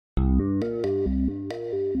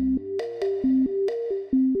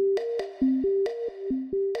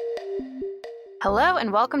Hello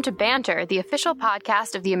and welcome to Banter, the official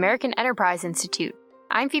podcast of the American Enterprise Institute.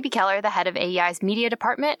 I'm Phoebe Keller, the head of AEI's media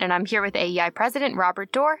department, and I'm here with AEI President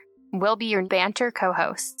Robert Doar. We'll be your Banter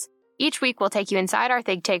co-hosts. Each week, we'll take you inside our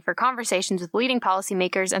think tank for conversations with leading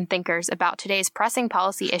policymakers and thinkers about today's pressing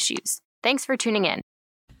policy issues. Thanks for tuning in.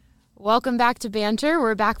 Welcome back to Banter.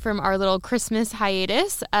 We're back from our little Christmas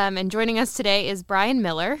hiatus, and joining us today is Brian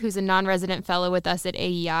Miller, who's a non-resident fellow with us at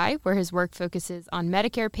AEI, where his work focuses on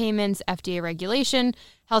Medicare payments, FDA regulation,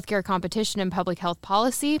 healthcare competition, and public health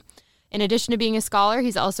policy. In addition to being a scholar,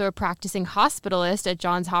 he's also a practicing hospitalist at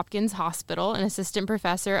Johns Hopkins Hospital, an assistant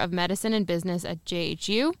professor of medicine and business at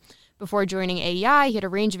JHU. Before joining AEI, he had a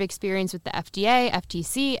range of experience with the FDA,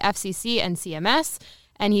 FTC, FCC, and CMS,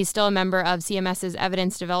 and he's still a member of CMS's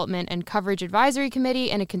Evidence Development and Coverage Advisory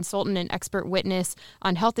Committee and a consultant and expert witness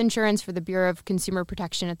on health insurance for the Bureau of Consumer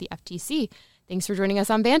Protection at the FTC. Thanks for joining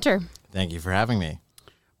us on Banter. Thank you for having me.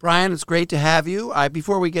 Brian, it's great to have you.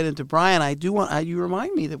 Before we get into Brian, I do want you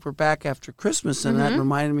remind me that we're back after Christmas, and that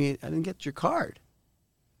reminded me I didn't get your card.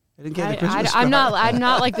 I didn't get a Christmas card. I'm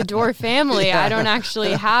not like the Doar family. Yeah. I don't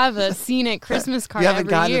actually have a scenic Christmas card. You haven't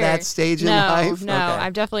every gotten year. to that stage in life? No, okay.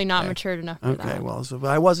 I've definitely not matured enough for that. Okay, well, so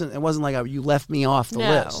but it wasn't like you left me off the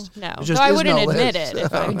list. No, Just though I wouldn't admit list. it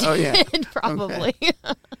if I did, probably.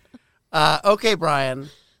 Okay, Brian.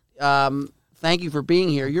 Thank you for being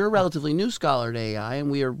here. You're a relatively new scholar at AI,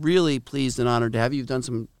 and we are really pleased and honored to have you. You've done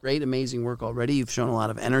some great, amazing work already. You've shown a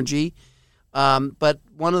lot of energy. But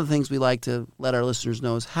one of the things we like to let our listeners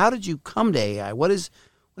know is, how did you come to AI? What is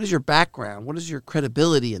your background? What is your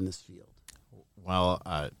credibility in this field?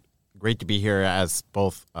 Well, great to be here as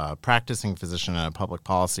both a practicing physician and a public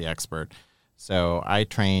policy expert. So I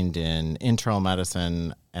trained in internal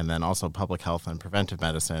medicine and then also public health and preventive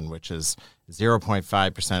medicine, which is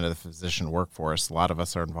 0.5% of the physician workforce. A lot of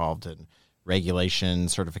us are involved in regulation,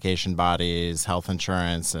 certification bodies, health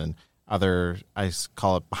insurance, and other, I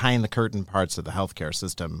call it behind-the-curtain parts of the healthcare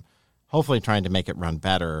system, hopefully trying to make it run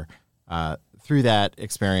better. Through that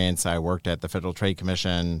experience, I worked at the Federal Trade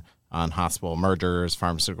Commission on hospital mergers,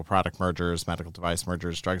 pharmaceutical product mergers, medical device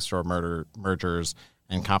mergers, drugstore mergers,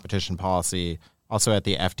 and competition policy. Also at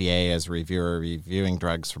the FDA as a reviewer reviewing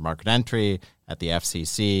drugs for market entry, at the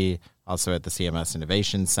FCC, also at the CMS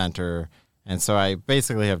Innovation Center. And so I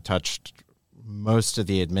basically have touched most of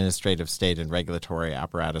the administrative, state, and regulatory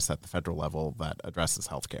apparatus at the federal level that addresses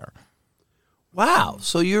healthcare. Wow!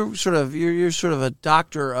 So you're sort of a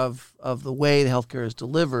doctor of the way the healthcare is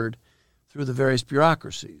delivered through the various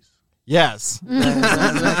bureaucracies. Yes, is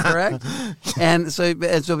that correct? And so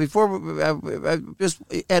before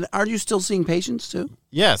and are you still seeing patients too?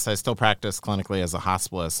 Yes, I still practice clinically as a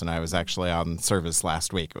hospitalist, and I was actually on service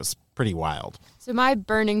last week. It was pretty wild. So my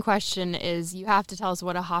burning question is, you have to tell us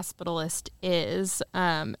what a hospitalist is,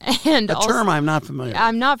 and term I'm not familiar with.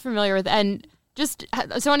 I'm not familiar with, and just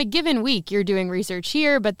so on a given week, you're doing research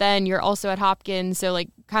here, but then you're also at Hopkins. So like,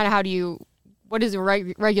 kind of what does a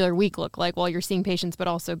regular week look like while you're seeing patients, but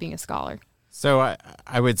also being a scholar? So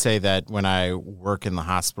I would say that when I work in the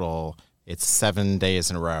hospital, it's 7 days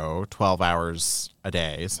in a row, 12 hours a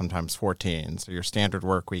day, sometimes 14. So your standard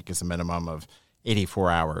work week is a minimum of 84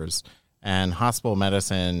 hours. And hospital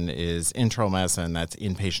medicine is internal medicine that's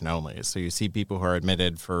inpatient only. So you see people who are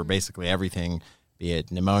admitted for basically everything, be it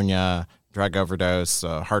pneumonia, drug overdose,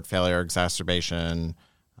 heart failure exacerbation,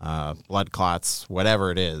 blood clots,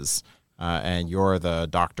 whatever it is. And you're the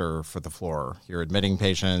doctor for the floor. You're admitting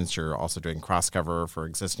patients. You're also doing cross-cover for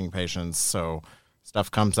existing patients. So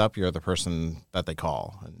stuff comes up, you're the person that they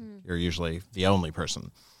call. And you're usually the only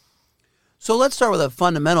person. So let's start with a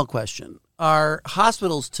fundamental question. Are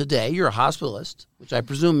hospitals today, you're a hospitalist, which I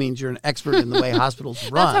presume means you're an expert in the way hospitals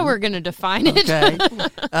run. That's how we're going to define it.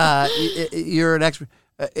 Okay. You're an expert.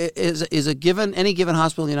 Is any given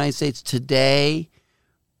hospital in the United States today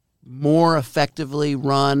more effectively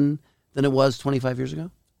run than it was 25 years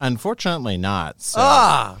ago? Unfortunately not.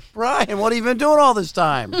 So. Brian, what have you been doing all this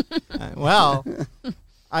time? Well,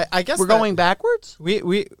 I guess we're going backwards?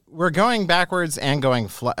 We're going backwards and going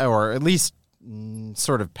or at least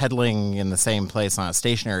sort of pedaling in the same place on a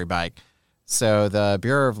stationary bike. So the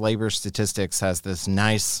Bureau of Labor Statistics has this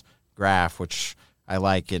nice graph, which I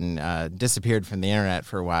like, and disappeared from the internet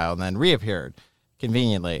for a while and then reappeared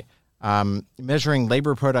conveniently, measuring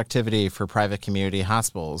labor productivity for private community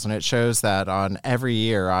hospitals. And it shows that on every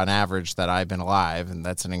year, on average, that I've been alive, and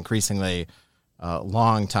that's an increasingly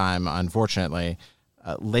long time, unfortunately,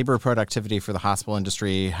 labor productivity for the hospital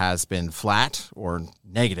industry has been flat or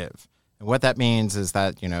negative. And what that means is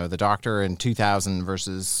that, the doctor in 2000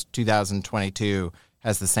 versus 2022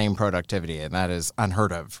 has the same productivity, and that is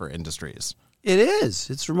unheard of for industries. It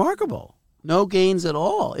is. It's remarkable. No gains at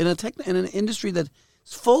all in an industry that's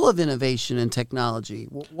full of innovation and technology.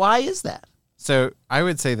 Why is that? So I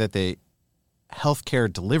would say that the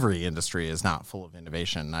healthcare delivery industry is not full of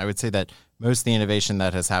innovation. I would say that most of the innovation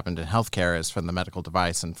that has happened in healthcare is from the medical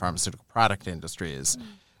device and pharmaceutical product industries.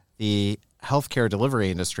 The healthcare delivery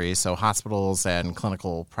industry, so hospitals and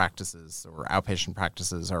clinical practices or outpatient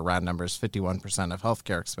practices are round numbers 51% of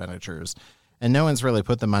healthcare expenditures, and no one's really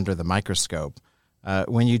put them under the microscope.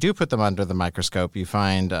 When you do put them under the microscope, you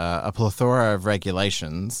find a plethora of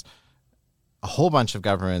regulations, a whole bunch of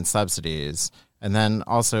government subsidies, and then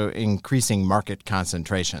also increasing market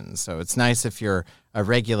concentration. So it's nice if you're a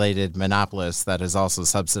regulated monopolist that is also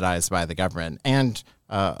subsidized by the government. And,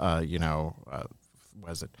 was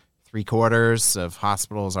it 3/4 of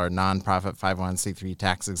hospitals are nonprofit 501c3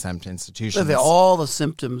 tax-exempt institutions? They're all the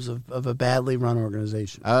symptoms of a badly run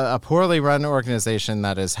organization. A poorly run organization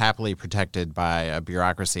that is happily protected by a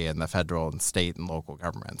bureaucracy in the federal and state and local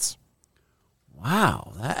governments.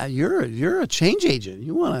 Wow, you're a change agent.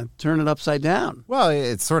 You want to turn it upside down. Well,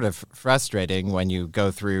 it's sort of frustrating when you go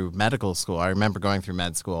through medical school. I remember going through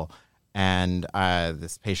med school, and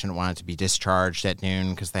this patient wanted to be discharged at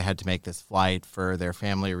noon because they had to make this flight for their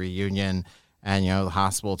family reunion. And, the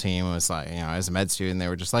hospital team was like, as a med student, they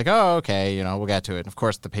were just like, oh, okay, we'll get to it. And of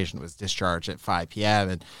course, the patient was discharged at 5 p.m.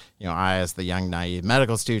 And, I, as the young, naive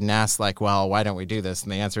medical student, asked, well, why don't we do this?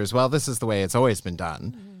 And the answer is, well, this is the way it's always been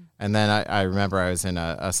done. Mm-hmm. And then I remember I was in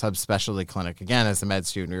a subspecialty clinic, again, as a med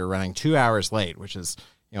student. We were running 2 hours late, which is,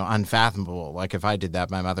 unfathomable. Like, if I did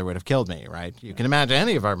that, my mother would have killed me, right? You can imagine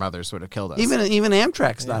any of our mothers would have killed us. Even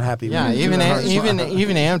Amtrak's not happy with it. Yeah,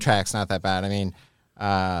 even Amtrak's not that bad. I mean,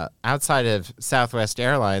 outside of Southwest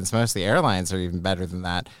Airlines, most of the airlines are even better than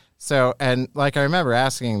that. So, and I remember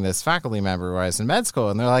asking this faculty member when I was in med school,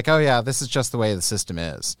 and they're like, oh, yeah, this is just the way the system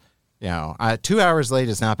is. 2 hours late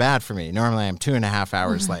is not bad for me. Normally, I'm 2.5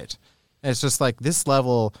 hours late. And it's just this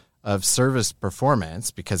level of service performance,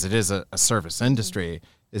 because it is a service industry,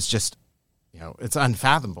 is just, it's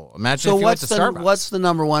unfathomable. Imagine if you went to Starbucks. What's the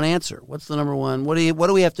number one answer? What's the number one? What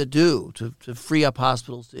do we have to do to free up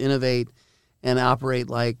hospitals to innovate and operate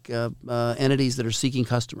like entities that are seeking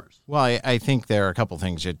customers? Well, I think there are a couple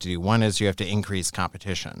things you have to do. One is you have to increase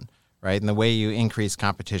competition. Right? And the way you increase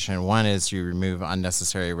competition, one is you remove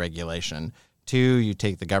unnecessary regulation. Two, you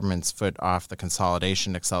take the government's foot off the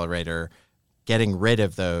consolidation accelerator, getting rid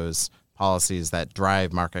of those policies that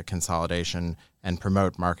drive market consolidation and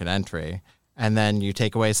promote market entry. And then you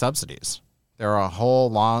take away subsidies. There are a whole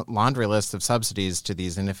laundry list of subsidies to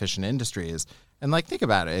these inefficient industries. And think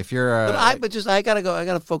about it. If you're I got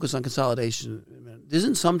to focus on consolidation.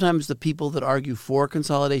 Isn't sometimes the people that argue for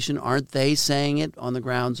consolidation, aren't they saying it on the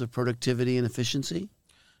grounds of productivity and efficiency?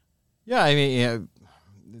 Yeah, I mean,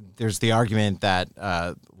 there's the argument that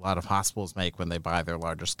a lot of hospitals make when they buy their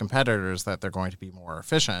largest competitors that they're going to be more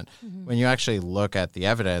efficient. Mm-hmm. When you actually look at the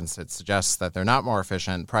evidence, it suggests that they're not more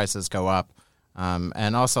efficient. Prices go up.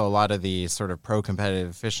 And also a lot of the sort of pro-competitive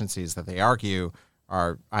efficiencies that they argue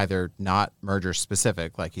are either not merger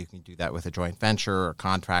specific, like you can do that with a joint venture or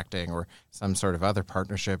contracting or some sort of other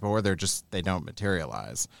partnership, or they don't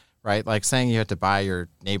materialize, right? Like saying you have to buy your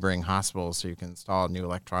neighboring hospital so you can install a new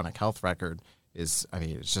electronic health record it's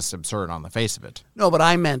just absurd on the face of it. No, but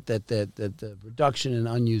I meant that the reduction in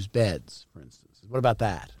unused beds, for instance. What about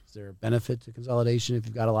that? Is there a benefit to consolidation if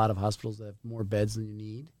you've got a lot of hospitals that have more beds than you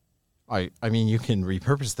need? I mean, you can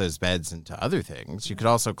repurpose those beds into other things. You could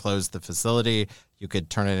also close the facility. You could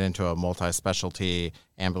turn it into a multi-specialty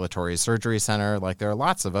ambulatory surgery center. There are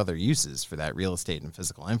lots of other uses for that real estate and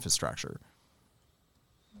physical infrastructure.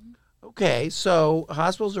 Okay, so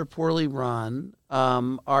hospitals are poorly run.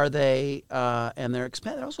 Are they? And they're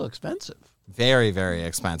also expensive. Very, very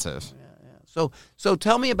expensive. Yeah. So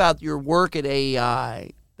tell me about your work at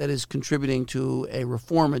AEI that is contributing to a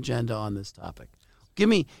reform agenda on this topic. Give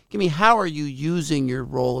me. How are you using your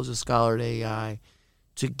role as a scholar at AEI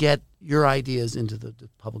to get your ideas into the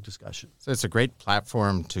public discussion? So it's a great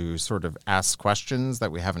platform to sort of ask questions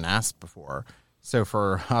that we haven't asked before. So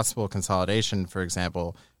for hospital consolidation, for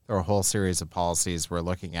example, there are a whole series of policies we're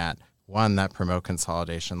looking at. One that promote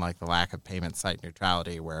consolidation, like the lack of payment site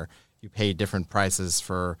neutrality, where you pay different prices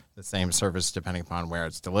for the same service depending upon where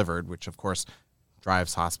it's delivered, which of course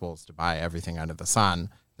drives hospitals to buy everything under the sun.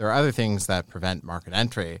 There are other things that prevent market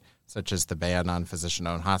entry, such as the ban on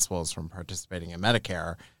physician-owned hospitals from participating in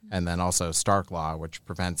Medicare, and then also Stark Law, which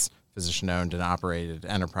prevents physician-owned and operated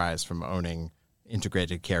enterprise from owning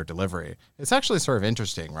integrated care delivery. It's actually sort of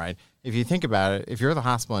interesting, right? If you think about it, if you're the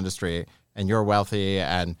hospital industry and you're wealthy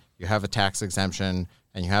and you have a tax exemption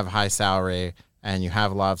and you have a high salary and you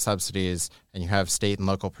have a lot of subsidies and you have state and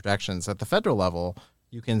local protections, at the federal level,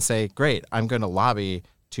 you can say, great, I'm going to lobby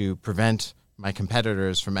to prevent my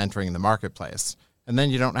competitors from entering the marketplace. And then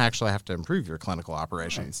you don't actually have to improve your clinical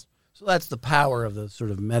operations. Right. So that's the power of the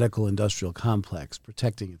sort of medical industrial complex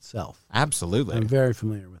protecting itself. Absolutely. I'm very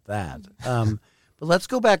familiar with that. But let's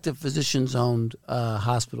go back to physicians-owned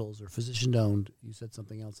hospitals or physician-owned. You said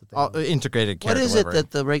something else. That they integrated care What is delivery. it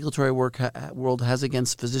that the regulatory world has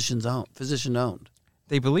against physician-owned?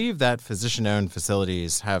 They believe that physician-owned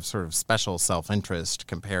facilities have sort of special self-interest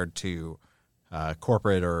compared to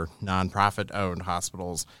corporate or nonprofit-owned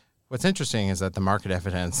hospitals. What's interesting is that the market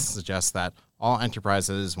evidence suggests that all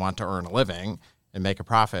enterprises want to earn a living and make a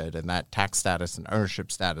profit, and that tax status and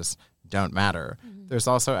ownership status don't matter. Mm-hmm.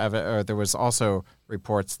 There was also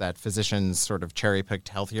reports that physicians sort of cherry-picked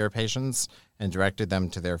healthier patients and directed them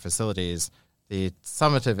to their facilities. The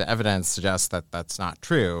summative evidence suggests that that's not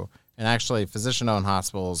true. And actually, physician-owned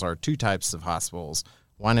hospitals are two types of hospitals.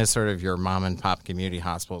 One is sort of your mom-and-pop community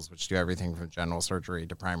hospitals, which do everything from general surgery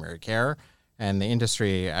to primary care. And the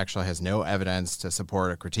industry actually has no evidence to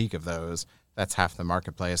support a critique of those. That's half the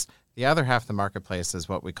marketplace. The other half of the marketplace is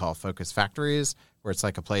what we call focus factories, where it's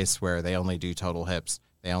like a place where they only do total hips,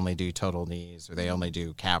 they only do total knees, or they only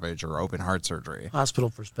do CABG or open heart surgery. Hospital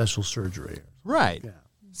for special surgery. Right. Yeah.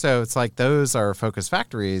 So it's like those are focus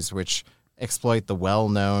factories which exploit the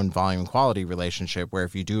well-known volume-quality relationship where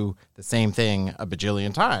if you do the same thing a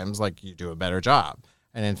bajillion times, like you do a better job.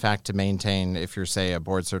 And in fact, to maintain, if you're, say, a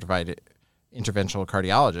board-certified interventional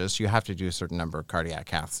cardiologist, you have to do a certain number of cardiac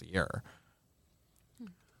caths a year.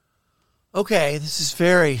 Okay, this is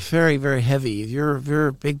very, very, very heavy. You're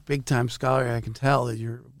a big time scholar. I can tell that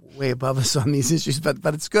you're way above us on these issues, but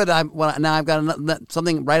it's good. Now I've got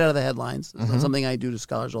something right out of the headlines. Mm-hmm. Something I do to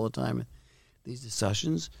scholars all the time in these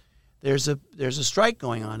discussions. There's a strike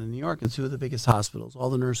going on in New York in two of the biggest hospitals. All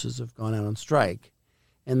the nurses have gone out on strike,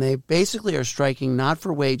 and they basically are striking not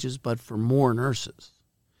for wages but for more nurses.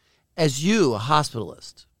 As you, a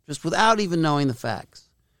hospitalist, just without even knowing the facts,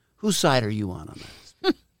 whose side are you on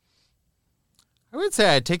this? I would say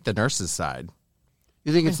I'd take the nurses' side.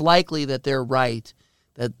 You think it's likely that they're right,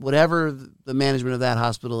 that whatever the management of that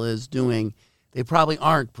hospital is doing, they probably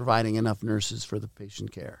aren't providing enough nurses for the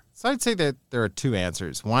patient care? So I'd say that there are two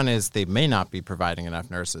answers. One is they may not be providing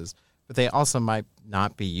enough nurses, but they also might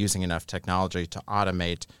not be using enough technology to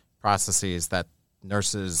automate processes that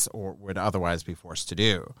nurses would otherwise be forced to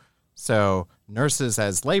do. So nurses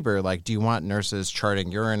as labor, like, do you want nurses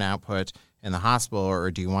charting urine output in the hospital, or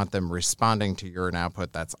do you want them responding to urine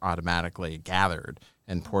output that's automatically gathered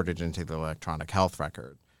and ported into the electronic health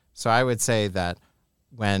record? So I would say that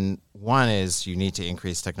when one is you need to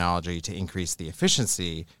increase technology to increase the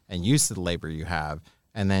efficiency and use of the labor you have,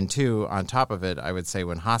 and then two, on top of it, I would say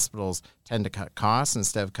when hospitals tend to cut costs,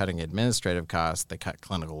 instead of cutting administrative costs, they cut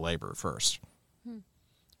clinical labor first.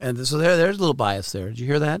 And so there's a little bias there. Did you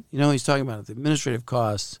hear that? You know, he's talking about the administrative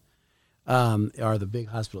costs are the big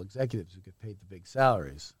hospital executives who get paid the big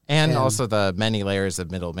salaries. And also the many layers of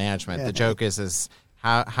middle management. Yeah. The joke is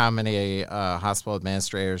how many hospital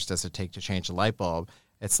administrators does it take to change a light bulb?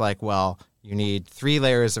 It's like, well, you need 3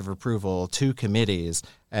 layers of approval, 2 committees,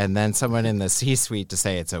 and then someone in the C-suite to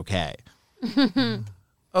say it's okay.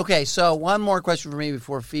 Okay, so one more question for me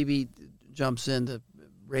before Phoebe jumps in to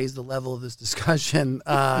raise the level of this discussion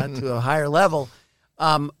to a higher level.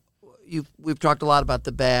 We've talked a lot about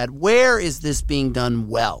the bad. Where is this being done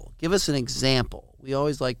well? Give us an example. We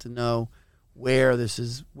always like to know where this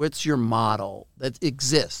is. What's your model that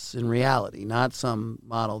exists in reality, not some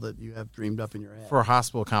model that you have dreamed up in your head? For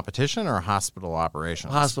hospital competition or hospital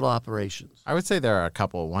operations? Hospital operations. I would say there are a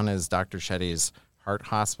couple. One is Dr. Shetty's heart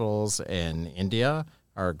hospitals in India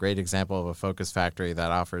are a great example of a focus factory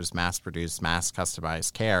that offers mass-produced,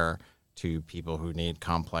 mass-customized care to people who need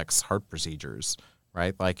complex heart procedures,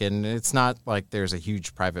 right? And it's not like there's a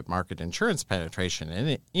huge private market insurance penetration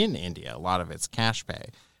in India. A lot of it's cash pay.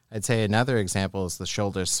 I'd say another example is the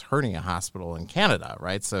Shoulder's Hernia Hospital in Canada,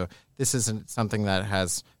 right? So this isn't something that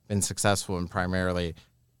has been successful in primarily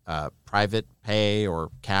private pay or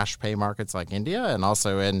cash pay markets like India, and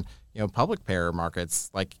also in public payer markets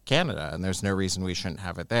like Canada, and there's no reason we shouldn't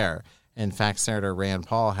have it there. In fact, Senator Rand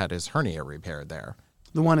Paul had his hernia repaired there.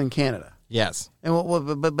 The one in Canada? Yes. And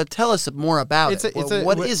but tell us more about it.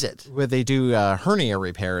 What is it? Where they do hernia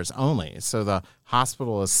repairs only. So the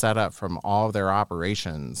hospital is set up from all of their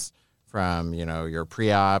operations, from your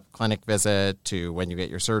pre-op clinic visit to when you get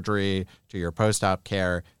your surgery to your post-op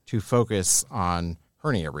care, to focus on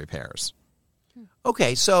hernia repairs.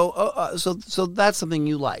 Okay, so that's something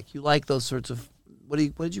you like. You like those sorts of what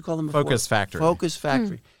did you call them before? Focus factory. Focus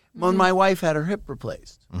factory. When my wife had her hip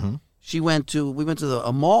replaced, Mm-hmm. we went to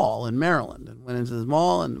a mall in Maryland and went into the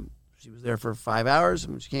mall, and she was there for 5 hours.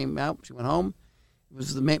 And when she came out, she went home. It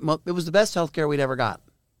was the best healthcare we'd ever got.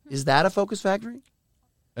 Is that a Focus Factory?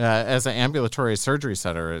 As an ambulatory surgery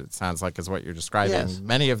center, it sounds like is what you're describing. Yes.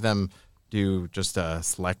 Many of them do just a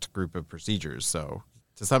select group of procedures. So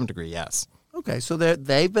to some degree, yes. Okay, so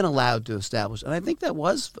they've been allowed to establish, and I think that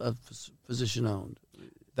was physician-owned.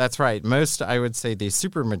 That's right. Most, I would say, the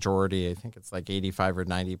super majority, I think it's like 85 or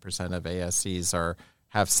 90% of ASCs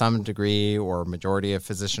have some degree or majority of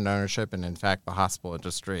physician ownership, and in fact, the hospital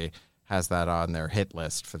industry has that on their hit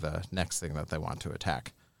list for the next thing that they want to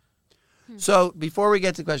attack. So before we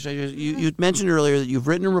get to the question, you mentioned earlier that you've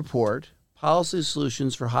written a report, Policy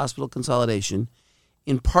Solutions for Hospital Consolidation,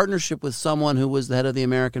 in partnership with someone who was the head of the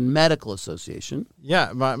American Medical Association.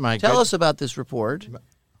 Yeah, Tell us about this report.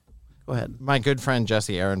 Go ahead. My good friend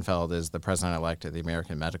Jesse Ehrenfeld is the president-elect of the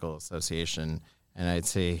American Medical Association, and I'd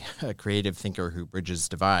say a creative thinker who bridges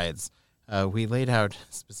divides. We laid out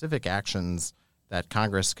specific actions that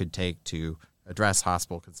Congress could take to address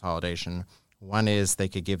hospital consolidation. One is they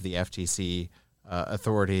could give the FTC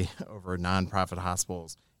authority over nonprofit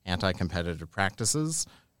hospitals' anti-competitive practices,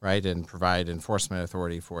 right, and provide enforcement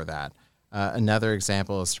authority for that. Another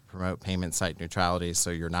example is to promote payment site neutrality, so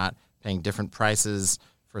you're not paying different prices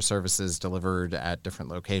for services delivered at different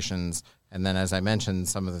locations. And then, as I mentioned,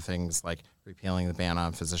 some of the things like repealing the ban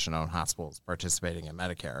on physician-owned hospitals participating in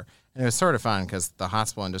Medicare. And it was sort of fun because the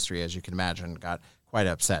hospital industry, as you can imagine, got quite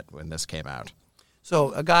upset when this came out.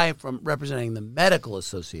 So a guy from representing the Medical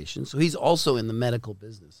Association, so he's also in the medical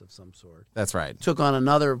business of some sort. That's right. Took on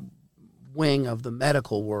another wing of the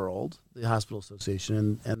medical world, the Hospital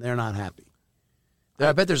Association, and they're not happy.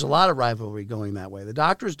 I bet there's a lot of rivalry going that way. The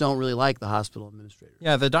doctors don't really like the hospital administrators.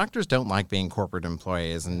 Yeah, the doctors don't like being corporate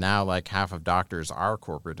employees, and now like half of doctors are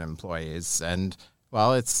corporate employees. And,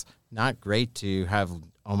 well, it's not great to have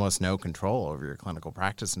almost no control over your clinical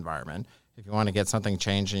practice environment. If you want to get something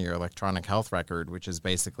changed in your electronic health record, which is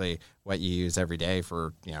basically what you use every day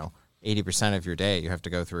for, 80% of your day, you have to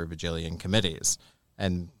go through a bajillion committees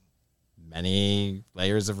and many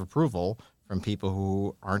layers of approval from people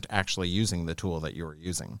who aren't actually using the tool that you're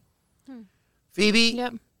using. Phoebe,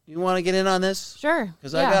 Yep. you want to get in on this? Sure.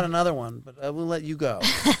 Because I got another one, but I will let you go.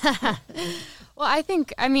 Well,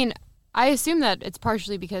 I assume that it's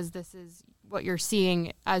partially because this is what you're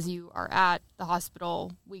seeing as you are at the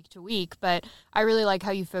hospital week to week, but I really like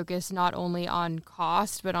how you focus not only on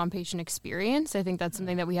cost, but on patient experience. I think that's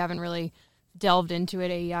something that we haven't really delved into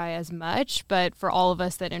at AEI as much, but for all of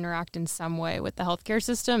us that interact in some way with the healthcare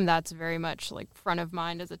system, that's very much like front of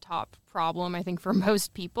mind as a top problem, I think, for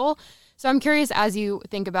most people. So I'm curious, as you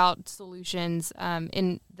think about solutions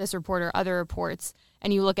in this report or other reports,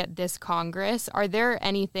 and you look at this Congress, are there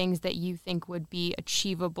any things that you think would be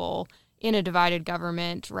achievable in a divided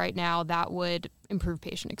government right now that would improve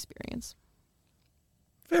patient experience?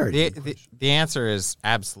 The answer is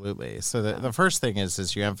absolutely. So the first thing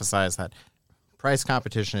is you emphasize that price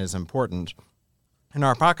competition is important. And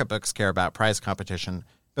our pocketbooks care about price competition,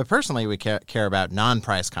 but personally we care about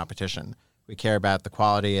non-price competition. We care about the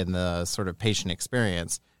quality and the sort of patient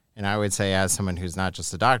experience. And I would say, as someone who's not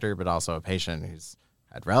just a doctor, but also a patient who's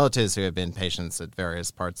had relatives who have been patients at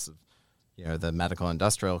various parts of the medical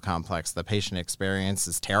industrial complex, the patient experience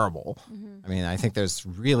is terrible. Mm-hmm. I mean, I think there's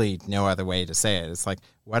really no other way to say it. It's like,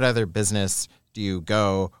 what other business do you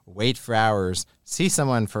go, wait for hours, see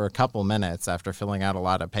someone for a couple minutes after filling out a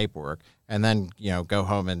lot of paperwork, and then, go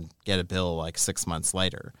home and get a bill like 6 months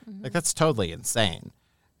later? Mm-hmm. Like, that's totally insane.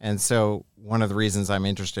 And so one of the reasons I'm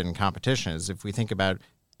interested in competition is if we think about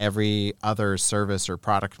every other service or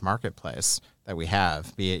product marketplace that we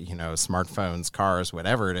have, be it, smartphones, cars,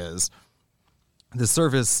 whatever it is, the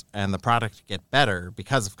service and the product get better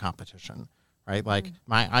because of competition, right? Like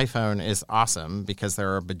my iPhone is awesome because there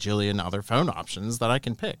are a bajillion other phone options that I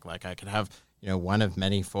can pick. Like I could have, one of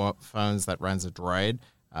many phones that runs a Droid.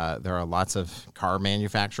 There are lots of car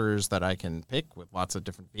manufacturers that I can pick with lots of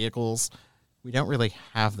different vehicles. We don't really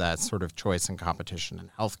have that sort of choice and competition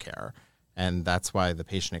in healthcare, and that's why the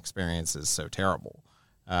patient experience is so terrible.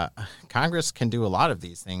 Congress can do a lot of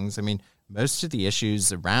these things. I mean, most of the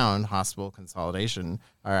issues around hospital consolidation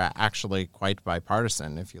are actually quite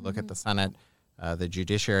bipartisan. If you look at the Senate, the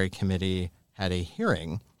Judiciary Committee had a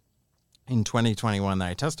hearing in 2021 that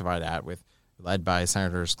I testified at, led by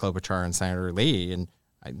Senators Klobuchar and Senator Lee, and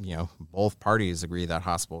both parties agree that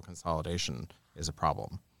hospital consolidation is a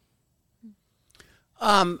problem.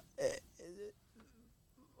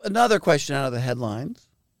 Another question out of the headlines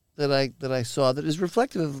that I saw that is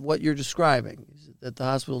reflective of what you're describing, is that the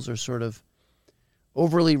hospitals are sort of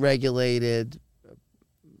overly regulated,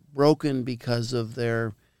 broken because of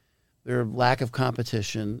their lack of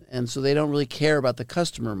competition, and so they don't really care about the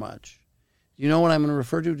customer much. You know what I'm going to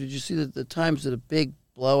refer to? Did you see that the Times did a big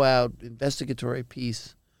blowout investigatory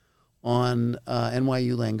piece on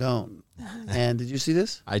NYU Langone? And did you see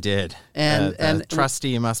this? I did. And the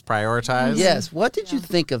trustee must prioritize. Yes. What did you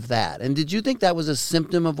think of that? And did you think that was a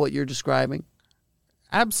symptom of what you're describing?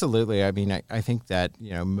 Absolutely. I mean, I think that,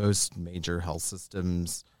 most major health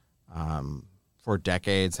systems for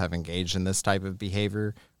decades have engaged in this type of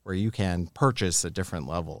behavior where you can purchase a different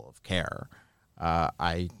level of care.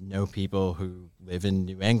 I know people who live in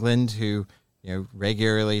New England who,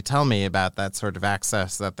 regularly tell me about that sort of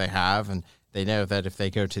access that they have, and they know that if they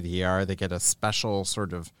go to the ER, they get a special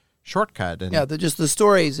sort of shortcut. And the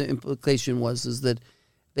story's implication is that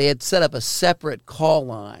they had set up a separate call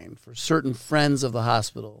line for certain friends of the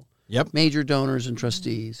hospital, major donors and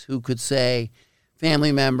trustees, who could say,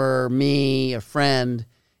 family member, me, a friend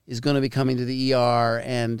is going to be coming to the ER,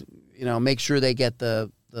 and make sure they get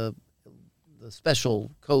the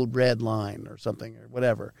special code red line or something or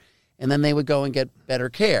whatever, and then they would go and get better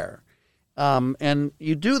care. And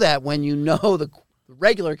you do that when the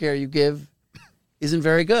regular care you give isn't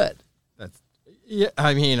very good.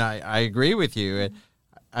 I mean, I agree with you.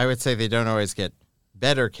 I would say they don't always get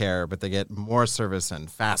better care, but they get more service and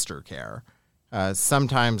faster care.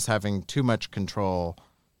 Sometimes having too much control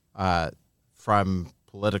from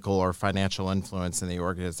political or financial influence in the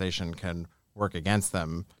organization can work against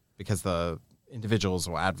them because the individuals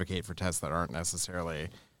will advocate for tests that aren't necessarily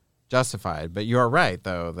justified. But you are right,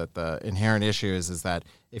 though, that the inherent issue is that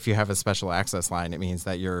if you have a special access line, it means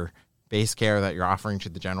that your base care that you're offering to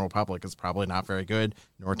the general public is probably not very good,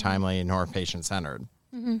 nor timely, nor patient-centered.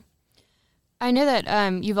 Mm-hmm. I know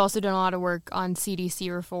that you've also done a lot of work on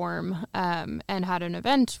CDC reform and had an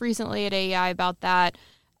event recently at AEI about that.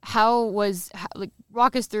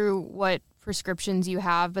 Walk us through what prescriptions you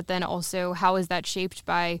have, but then also how is that shaped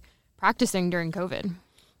by practicing during COVID?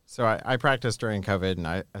 So I practiced during COVID, and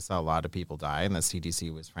I saw a lot of people die, and the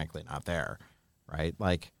CDC was frankly not there, right?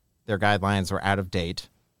 Like, their guidelines were out of date.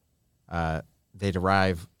 They'd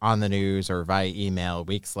arrive on the news or via email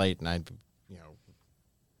weeks late, and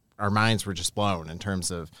our minds were just blown in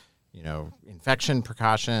terms of, infection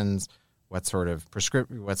precautions, what sort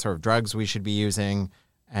of drugs we should be using,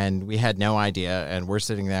 and we had no idea. And we're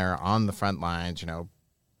sitting there on the front lines,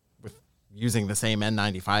 with using the same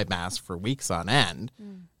N95 mask for weeks on end,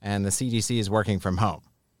 and the CDC is working from home.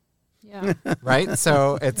 Yeah. Right.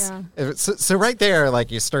 So so right there,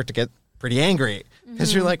 like, you start to get pretty angry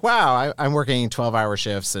because you're like, wow, I'm working 12-hour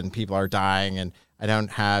shifts and people are dying, and I don't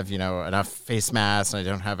have, enough face masks, and I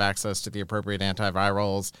don't have access to the appropriate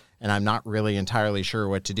antivirals, and I'm not really entirely sure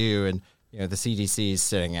what to do. And, the CDC is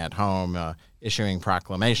sitting at home issuing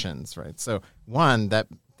proclamations, right? So one, that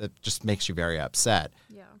just makes you very upset.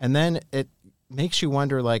 Yeah. And then it makes you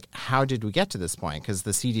wonder, like, how did we get to this point? Because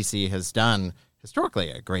the CDC has done historically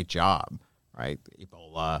a great job, right?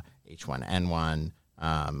 Ebola, H1N1,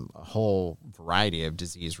 a whole variety of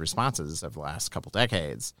disease responses over the last couple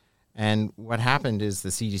decades. And what happened is the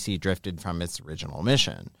CDC drifted from its original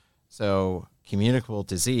mission. So communicable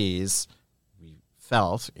disease, we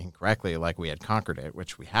felt incorrectly like we had conquered it,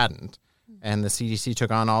 which we hadn't. And the CDC took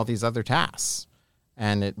on all these other tasks.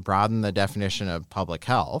 And it broadened the definition of public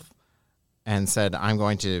health and said, I'm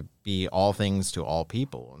going to be all things to all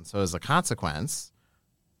people. And so as a consequence,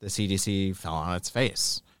 the CDC fell on its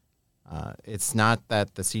face. It's not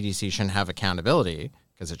that the CDC shouldn't have accountability,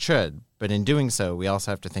 because it should. But in doing so, we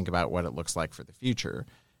also have to think about what it looks like for the future.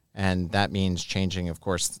 And that means changing, of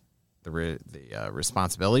course, the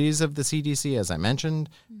responsibilities of the CDC, as I mentioned,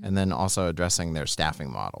 and then also addressing their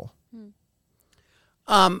staffing model.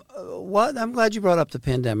 I'm glad you brought up the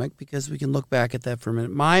pandemic, because we can look back at that for a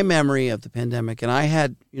minute. My memory of the pandemic, and I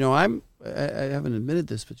had, I haven't admitted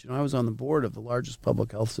this, but, I was on the board of the largest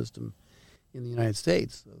public health system in the United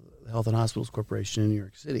States, the Health and Hospitals Corporation in New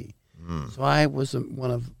York City. So I was one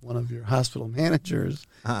of your hospital managers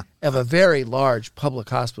of a very large public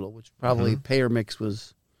hospital, which probably payer mix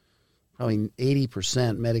was probably 80%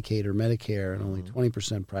 Medicaid or Medicare and only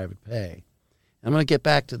 20% private pay. And I'm going to get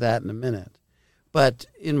back to that in a minute. But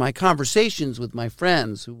in my conversations with my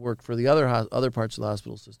friends who worked for the other parts of the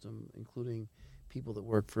hospital system, including people that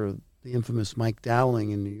work for the infamous Mike Dowling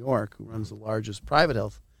in New York, who runs the largest private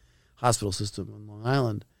health hospital system on Long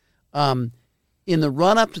Island, in the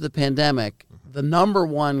run-up to the pandemic, the number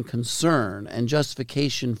one concern and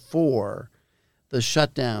justification for the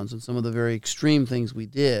shutdowns and some of the very extreme things we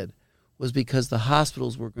did was because the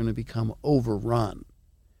hospitals were going to become overrun.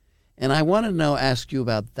 And I want to ask you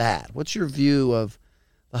about that. What's your view of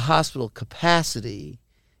the hospital capacity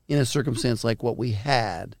in a circumstance like what we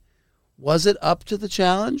had. Was it up to the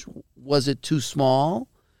challenge? Was it too small?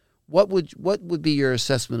 What would be your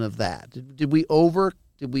assessment of that? Did we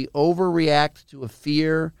overreact to a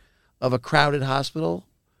fear of a crowded hospital,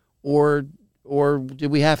 or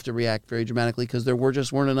did we have to react very dramatically because there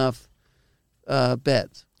weren't enough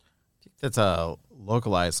beds? That's a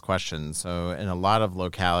localized question. So in a lot of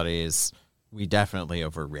localities, we definitely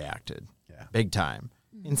overreacted, big time.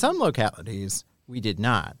 In some localities, we did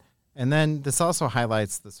not. And then this also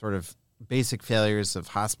highlights the sort of basic failures of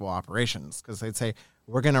hospital operations, because they'd say,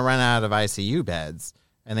 we're going to run out of ICU beds.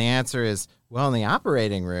 And the answer is, well, in the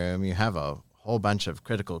operating room, you have a whole bunch of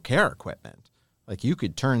critical care equipment. Like, you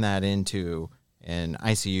could turn that into an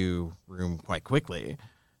ICU room quite quickly.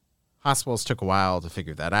 Hospitals took a while to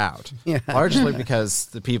figure that out, largely because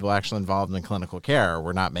the people actually involved in clinical care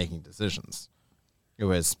were not making decisions. It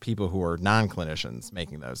was people who were non-clinicians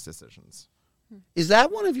making those decisions. Is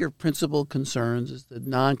that one of your principal concerns, is that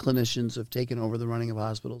non-clinicians have taken over the running of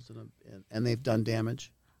hospitals and they've done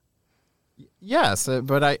damage? Yes,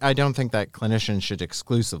 but I don't think that clinicians should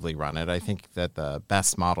exclusively run it. I think that the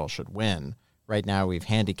best model should win. Right now, we've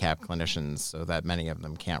handicapped clinicians so that many of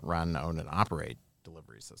them can't run, own, and operate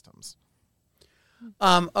delivery systems.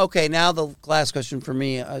 Okay, now the last question for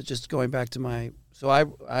me, just going back to so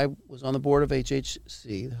I was on the board of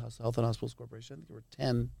HHC, the Health and Hospitals Corporation. I think there were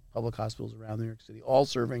 10 public hospitals around New York City, all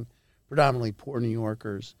serving predominantly poor New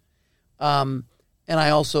Yorkers. And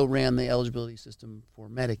I also ran the eligibility system for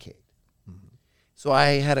Medicaid. Mm-hmm. So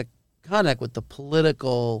I had a contact with the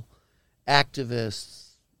political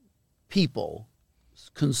activists, people,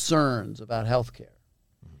 concerns about health care.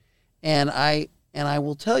 Mm-hmm. And I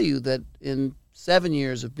will tell you that in 7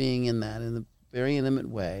 years of being in that, in a very intimate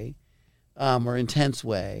way, or intense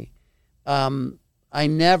way, I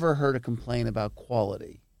never heard a complaint about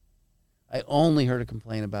quality. I only heard a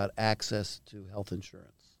complaint about access to health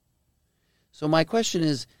insurance. So my question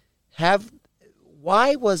is,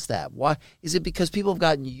 why was that? Why is it because people have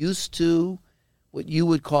gotten used to what you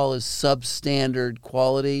would call as substandard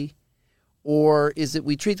quality, or is it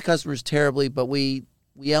we treat the customers terribly, but we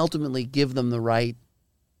ultimately give them the right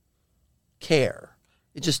care?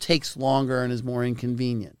 It just takes longer and is more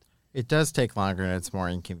inconvenient. It does take longer and it's more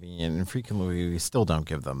inconvenient, and frequently we still don't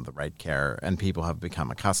give them the right care, and people have become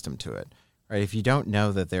accustomed to it. Right? If you don't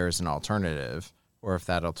know that there is an alternative, or if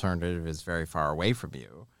that alternative is very far away from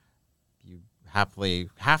you, you happily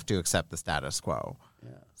have to accept the status quo.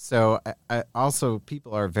 Yeah. So also,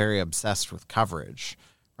 people are very obsessed with coverage,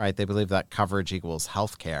 right? They believe that coverage equals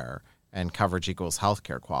health care and coverage equals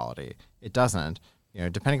healthcare quality. It doesn't.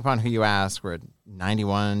 Depending upon who you ask, we're at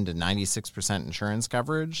 91 to 96% insurance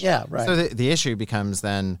coverage. Yeah, right. So the issue becomes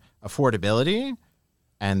then affordability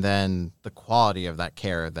and then the quality of that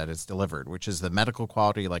care that is delivered, which is the medical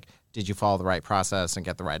quality, like did you follow the right process and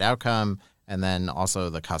get the right outcome, and then also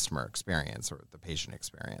the customer experience or the patient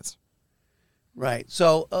experience. Right.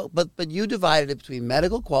 So, but you divided it between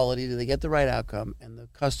medical quality, do they get the right outcome, and the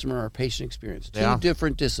customer or patient experience. Two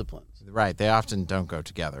different disciplines. Right. They often don't go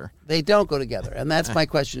together. They don't go together. And that's my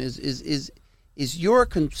question is your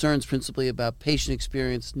concerns principally about patient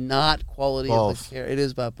experience, not quality of the care? It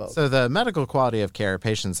is about both. So the medical quality of care,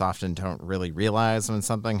 patients often don't really realize when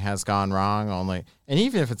something has gone wrong. And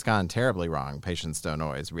even if it's gone terribly wrong, patients don't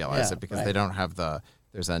always realize it because they don't have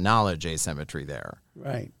there's a knowledge asymmetry there.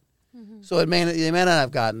 Right. Mm-hmm. So they may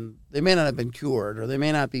not have been cured, or they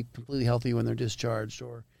may not be completely healthy when they're discharged,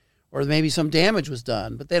 or maybe some damage was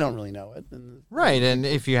done, but they don't really know it. Right, and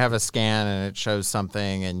if you have a scan and it shows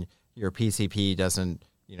something and your PCP doesn't,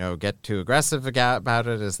 get too aggressive about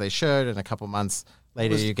it as they should, and a couple months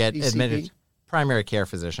later you get admitted, primary care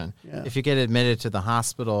physician. Yeah. If you get admitted to the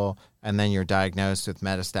hospital and then you're diagnosed with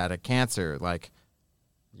metastatic cancer, like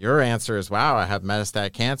your answer is, wow, I have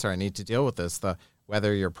metastatic cancer, I need to deal with this.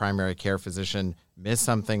 Whether your primary care physician missed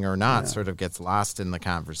something or not sort of gets lost in the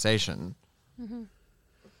conversation. Mm-hmm.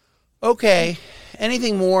 Okay.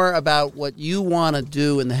 Anything more about what you want to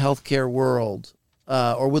do in the healthcare world,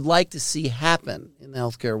 or would like to see happen in the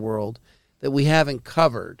healthcare world that we haven't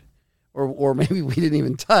covered, or maybe we didn't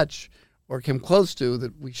even touch or came close to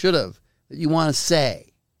that we should have, that you want to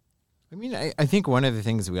say? I mean, I think one of the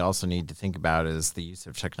things we also need to think about is the use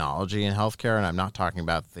of technology in healthcare, and I'm not talking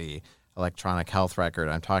about the electronic health record.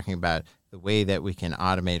 I'm talking about the way that we can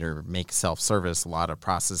automate or make self-service a lot of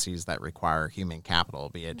processes that require human capital,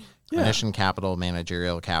 be it clinician capital,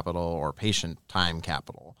 managerial capital, or patient time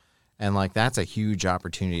capital. And that's a huge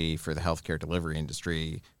opportunity for the healthcare delivery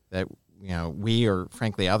industry that, we or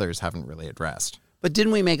frankly others haven't really addressed. But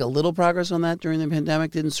didn't we make a little progress on that during the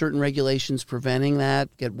pandemic? Didn't certain regulations preventing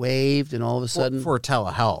that get waived and all of a sudden? For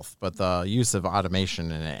telehealth, but the use of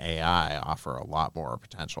automation and AI offer a lot more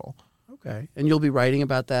potential. Okay. And you'll be writing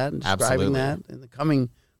about that and describing Absolutely. that in the coming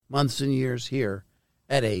months and years here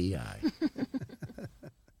at AEI.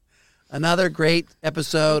 Another great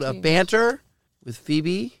episode of Banter with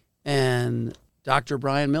Phoebe and Dr.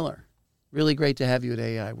 Brian Miller. Really great to have you at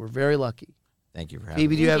AEI. We're very lucky. Thank you for having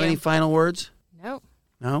Phoebe, me. do you have any final words? No.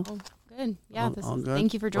 No? Oh, good. Yeah, All good?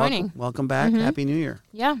 thank you for joining. Welcome back. Mhm. Happy New Year.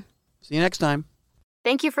 Yeah. See you next time.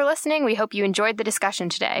 Thank you for listening. We hope you enjoyed the discussion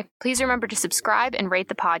today. Please remember to subscribe and rate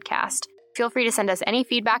the podcast. Feel free to send us any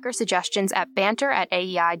feedback or suggestions at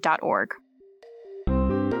banter@aei.org.